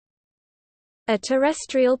A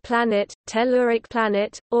terrestrial planet, telluric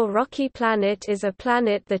planet, or rocky planet is a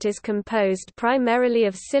planet that is composed primarily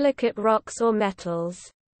of silicate rocks or metals.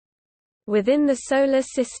 Within the Solar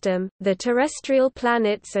System, the terrestrial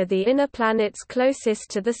planets are the inner planets closest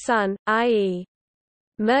to the Sun, i.e.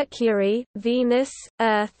 Mercury, Venus,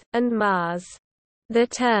 Earth, and Mars. The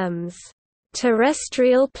terms,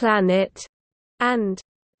 "terrestrial planet" and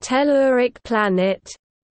 "telluric planet"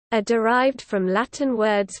 are derived from Latin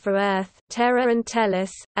words for Earth, terra and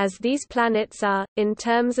tellus, as these planets are, in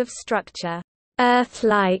terms of structure,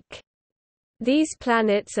 Earth-like. These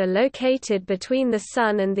planets are located between the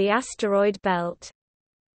Sun and the asteroid belt.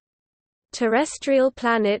 Terrestrial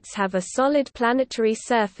planets have a solid planetary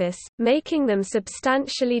surface, making them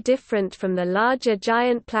substantially different from the larger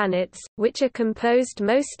giant planets, which are composed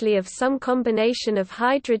mostly of some combination of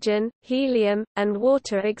hydrogen, helium, and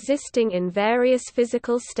water existing in various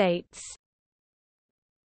physical states.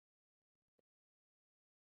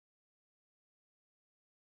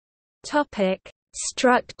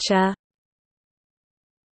 Structure.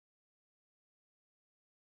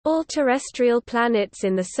 All terrestrial planets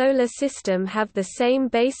in the Solar System have the same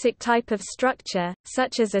basic type of structure,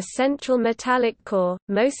 such as a central metallic core,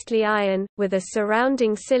 mostly iron, with a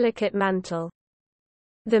surrounding silicate mantle.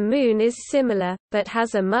 The Moon is similar, but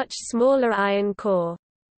has a much smaller iron core.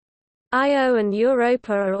 Io and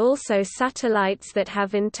Europa are also satellites that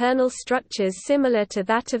have internal structures similar to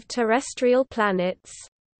that of terrestrial planets.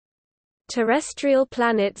 Terrestrial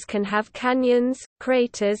planets can have canyons,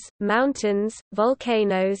 craters, mountains,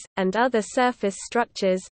 volcanoes, and other surface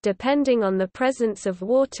structures, depending on the presence of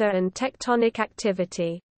water and tectonic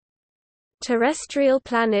activity. Terrestrial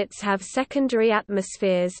planets have secondary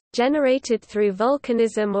atmospheres, generated through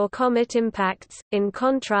volcanism or comet impacts, in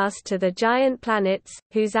contrast to the giant planets,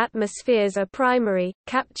 whose atmospheres are primary,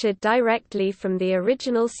 captured directly from the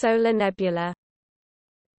original solar nebula.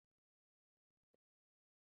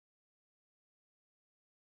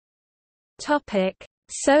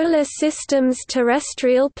 Solar System's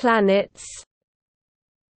terrestrial planets.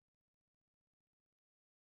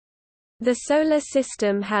 The Solar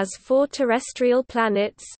System has 4 terrestrial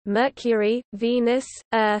planets: Mercury, Venus,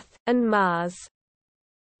 Earth, and Mars.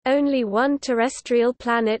 Only one terrestrial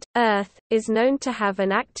planet, Earth, is known to have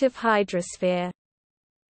an active hydrosphere.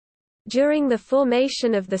 During the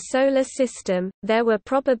formation of the Solar System, there were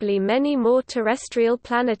probably many more terrestrial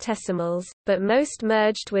planetesimals, but most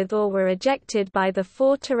merged with or were ejected by the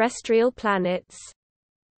 4 terrestrial planets.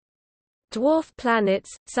 Dwarf planets,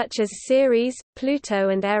 such as Ceres, Pluto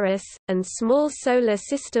and Eris, and small Solar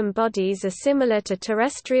System bodies are similar to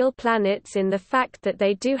terrestrial planets in the fact that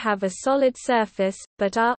they do have a solid surface,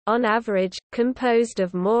 but are, on average, composed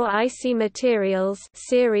of more icy materials.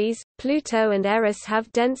 Ceres, Pluto and Eris have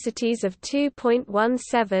densities of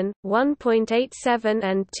 2.17, 1.87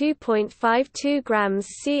 and 2.52 grams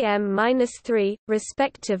cm-3,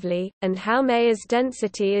 respectively, and Haumea's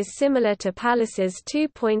density is similar to Pallas's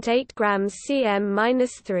 2.8 grams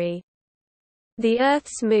cm-3. The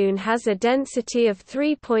Earth's Moon has a density of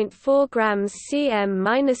 3.4 grams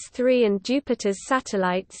cm-3 and Jupiter's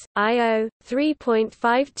satellites, Io,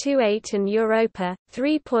 3.528 and Europa,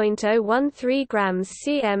 3.013 grams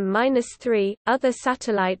cm-3. Other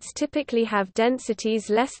satellites typically have densities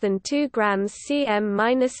less than 2 grams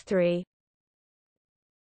cm-3.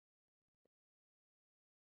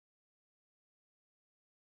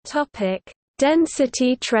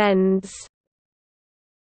 Density trends.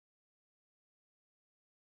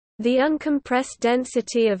 The uncompressed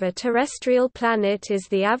density of a terrestrial planet is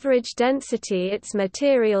the average density its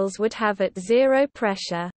materials would have at zero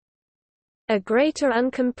pressure. A greater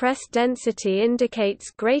uncompressed density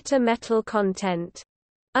indicates greater metal content.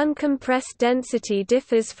 Uncompressed density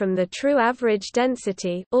differs from the true average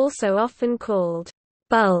density, also often called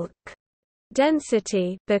bulk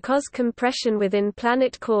density, because compression within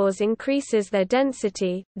planet cores increases their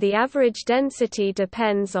density. The average density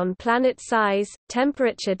depends on planet size,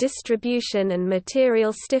 temperature distribution and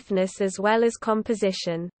material stiffness as well as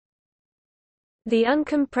composition. The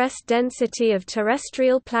uncompressed density of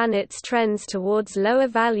terrestrial planets trends towards lower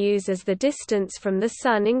values as the distance from the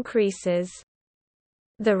Sun increases.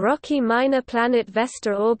 The rocky minor planet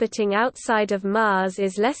Vesta orbiting outside of Mars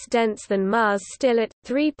is less dense than Mars, still at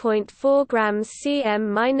 3.4 grams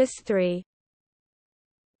cm-3.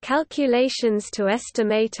 Calculations to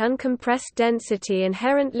estimate uncompressed density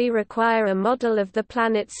inherently require a model of the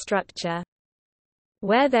planet's structure.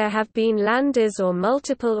 Where there have been landers or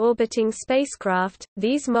multiple orbiting spacecraft,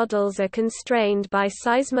 these models are constrained by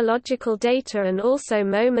seismological data and also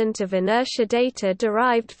moment of inertia data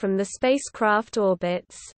derived from the spacecraft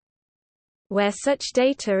orbits. Where such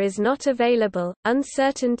data is not available,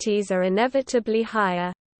 uncertainties are inevitably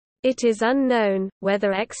higher. It is unknown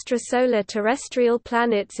whether extrasolar terrestrial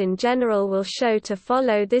planets in general will show to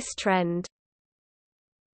follow this trend.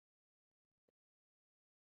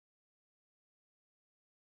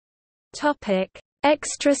 Topic: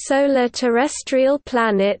 Extrasolar terrestrial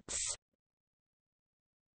planets.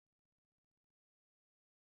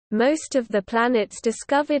 Most of the planets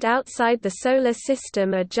discovered outside the Solar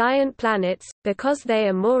System are giant planets, because they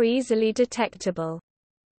are more easily detectable.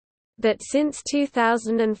 But since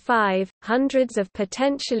 2005, hundreds of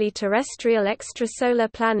potentially terrestrial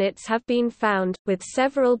extrasolar planets have been found, with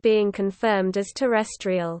several being confirmed as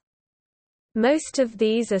terrestrial. Most of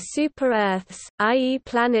these are super-Earths, i.e.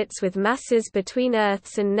 planets with masses between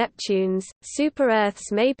Earths and Neptunes.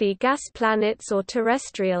 Super-Earths may be gas planets or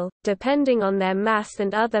terrestrial, depending on their mass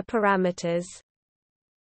and other parameters.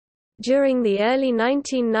 During the early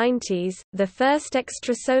 1990s, the first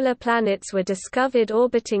extrasolar planets were discovered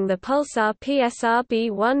orbiting the pulsar PSRB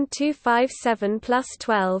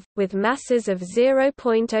 1257+12, with masses of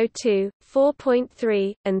 0.02,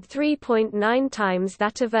 4.3, and 3.9 times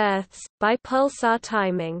that of Earth's, by pulsar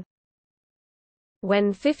timing.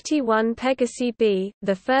 When 51 Pegasi b,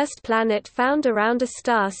 the first planet found around a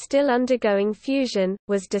star still undergoing fusion,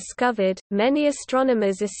 was discovered, many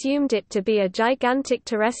astronomers assumed it to be a gigantic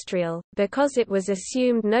terrestrial, because it was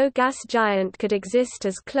assumed no gas giant could exist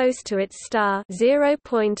as close to its star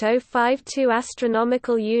 0.052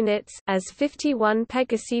 astronomical units as 51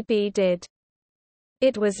 Pegasi b did.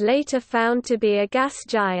 It was later found to be a gas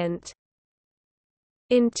giant.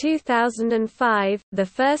 In 2005, the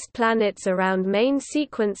first planets around main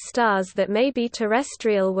sequence stars that may be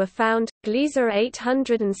terrestrial were found. Gliese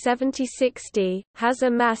 876d has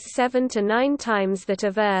a mass 7 to 9 times that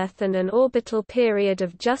of Earth and an orbital period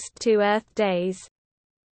of just 2 Earth days.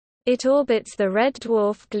 It orbits the red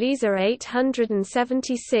dwarf Gliese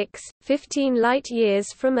 876, 15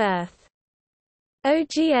 light-years from Earth.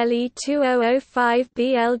 OGLE 2005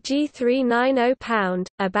 BLG 390 pound,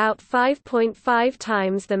 about 5.5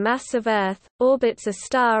 times the mass of Earth, orbits a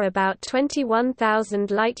star about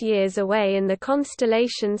 21,000 light-years away in the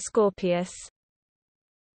constellation Scorpius.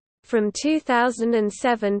 From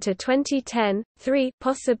 2007 to 2010, 3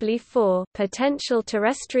 possibly 4 potential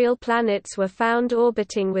terrestrial planets were found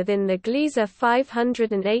orbiting within the Gliese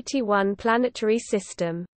 581 planetary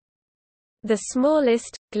system. The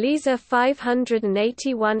smallest, Gliese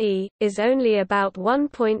 581e, is only about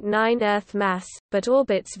 1.9 Earth mass, but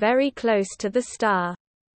orbits very close to the star.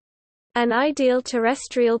 An ideal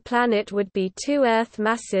terrestrial planet would be 2 Earth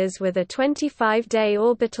masses with a 25-day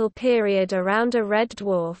orbital period around a red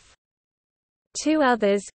dwarf. 2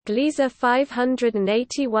 others, Gliese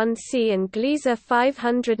 581c and Gliese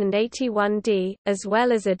 581d, as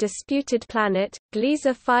well as a disputed planet,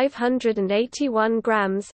 Gliese 581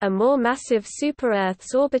 grams, are more massive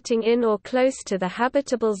super-Earths orbiting in or close to the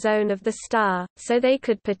habitable zone of the star, so they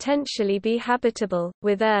could potentially be habitable,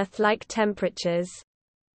 with Earth-like temperatures.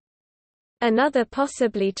 Another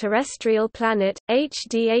possibly terrestrial planet,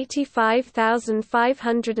 HD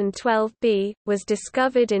 85512b, was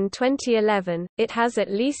discovered in 2011. It has at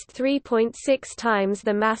least 3.6 times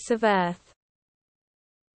the mass of Earth.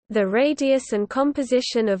 The radius and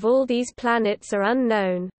composition of all these planets are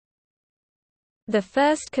unknown. The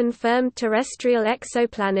first confirmed terrestrial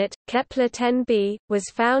exoplanet, Kepler-10b, was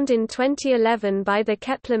found in 2011 by the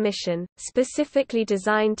Kepler mission, specifically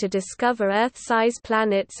designed to discover Earth-size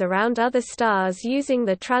planets around other stars using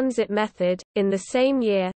the transit method. In the same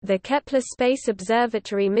year, the Kepler Space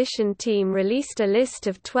Observatory mission team released a list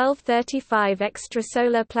of 1235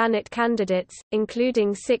 extrasolar planet candidates,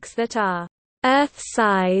 including 6 that are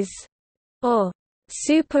Earth-size or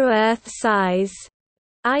super-Earth size,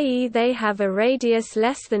 i.e. they have a radius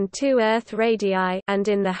less than 2 Earth radii and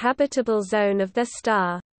in the habitable zone of the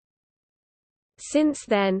star. Since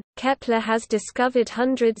then, Kepler has discovered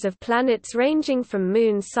hundreds of planets ranging from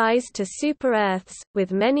moon-sized to super-Earths,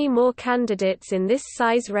 with many more candidates in this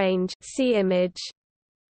size range. See image.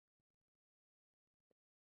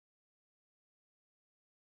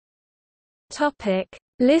 Topic: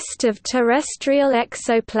 List of terrestrial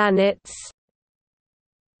exoplanets.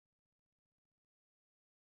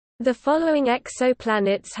 The following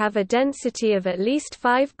exoplanets have a density of at least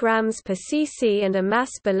 5 grams per cc and a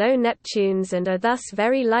mass below Neptune's and are thus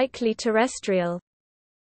very likely terrestrial.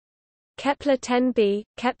 Kepler-10b,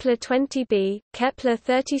 Kepler-20b,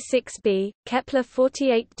 Kepler-36b,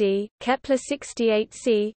 Kepler-48d,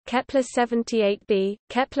 Kepler-68c, Kepler-78b,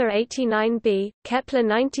 Kepler-89b,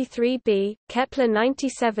 Kepler-93b,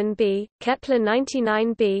 Kepler-97b,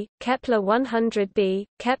 Kepler-99b, Kepler-100b,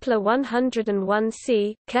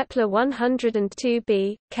 Kepler-101c,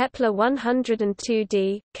 Kepler-102b,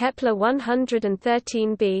 Kepler-102d,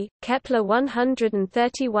 Kepler-113b,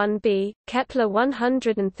 Kepler-131b,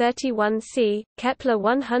 Kepler-131c,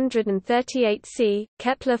 Kepler-138c,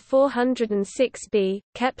 Kepler-406b,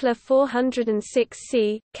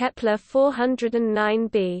 Kepler-406c,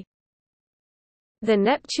 Kepler-409b. The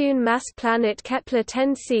Neptune mass planet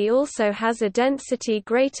Kepler-10c also has a density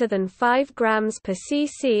greater than 5 grams per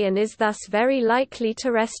cc and is thus very likely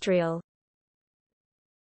terrestrial.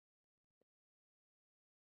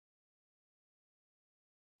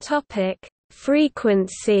 Topic: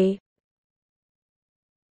 Frequency.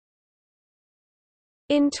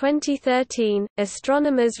 In 2013,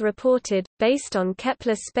 astronomers reported, based on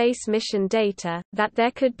Kepler space mission data, that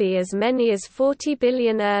there could be as many as 40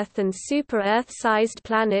 billion Earth and super-Earth-sized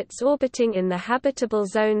planets orbiting in the habitable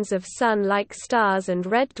zones of Sun-like stars and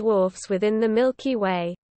red dwarfs within the Milky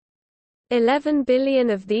Way. 11 billion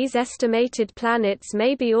of these estimated planets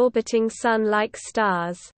may be orbiting Sun-like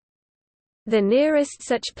stars. The nearest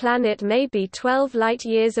such planet may be 12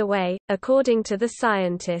 light-years away, according to the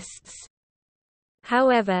scientists.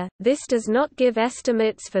 However, this does not give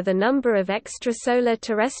estimates for the number of extrasolar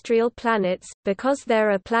terrestrial planets, because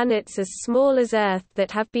there are planets as small as Earth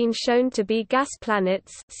that have been shown to be gas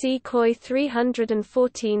planets. See COI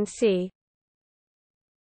 314c.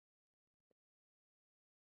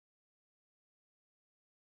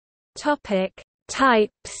 Topic: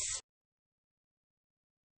 Types.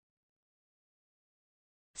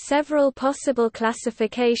 Several possible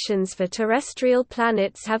classifications for terrestrial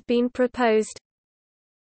planets have been proposed.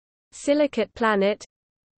 Silicate planet.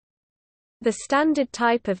 The standard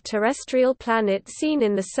type of terrestrial planet seen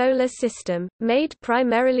in the Solar System, made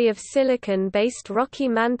primarily of silicon-based rocky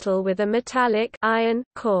mantle with a metallic iron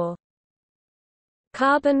core.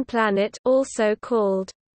 Carbon planet, also called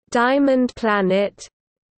diamond planet.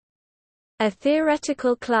 A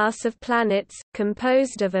theoretical class of planets,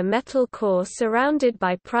 composed of a metal core surrounded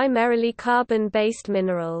by primarily carbon-based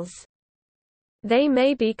minerals. They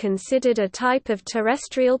may be considered a type of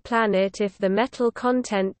terrestrial planet if the metal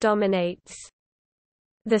content dominates.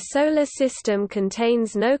 The Solar System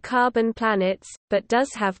contains no carbon planets, but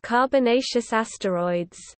does have carbonaceous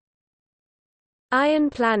asteroids. Iron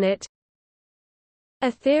planet. A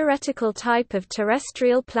theoretical type of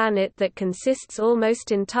terrestrial planet that consists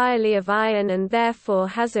almost entirely of iron and therefore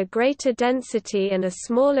has a greater density and a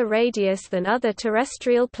smaller radius than other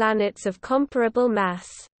terrestrial planets of comparable mass.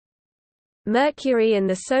 Mercury in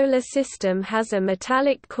the Solar System has a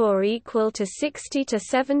metallic core equal to 60 to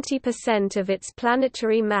 70% of its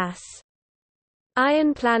planetary mass.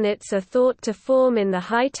 Iron planets are thought to form in the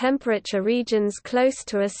high-temperature regions close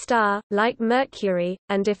to a star, like Mercury,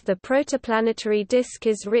 and if the protoplanetary disk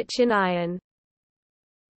is rich in iron.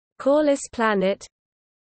 Coreless planet.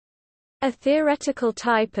 A theoretical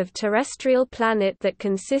type of terrestrial planet that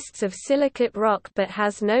consists of silicate rock but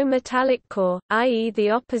has no metallic core, i.e.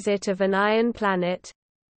 the opposite of an iron planet.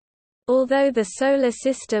 Although the Solar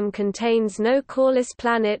System contains no coreless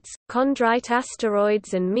planets, chondrite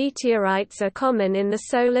asteroids and meteorites are common in the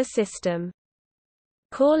Solar System.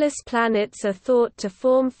 Coreless planets are thought to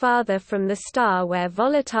form farther from the star where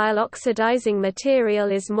volatile oxidizing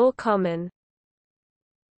material is more common.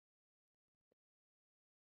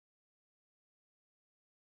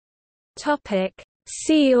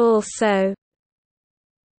 See also: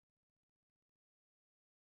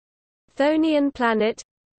 Chthonian planet,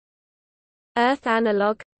 Earth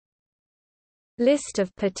analog, List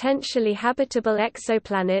of potentially habitable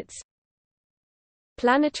exoplanets,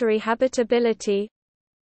 Planetary habitability,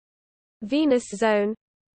 Venus zone,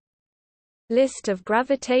 List of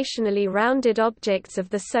gravitationally rounded objects of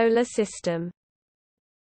the Solar System.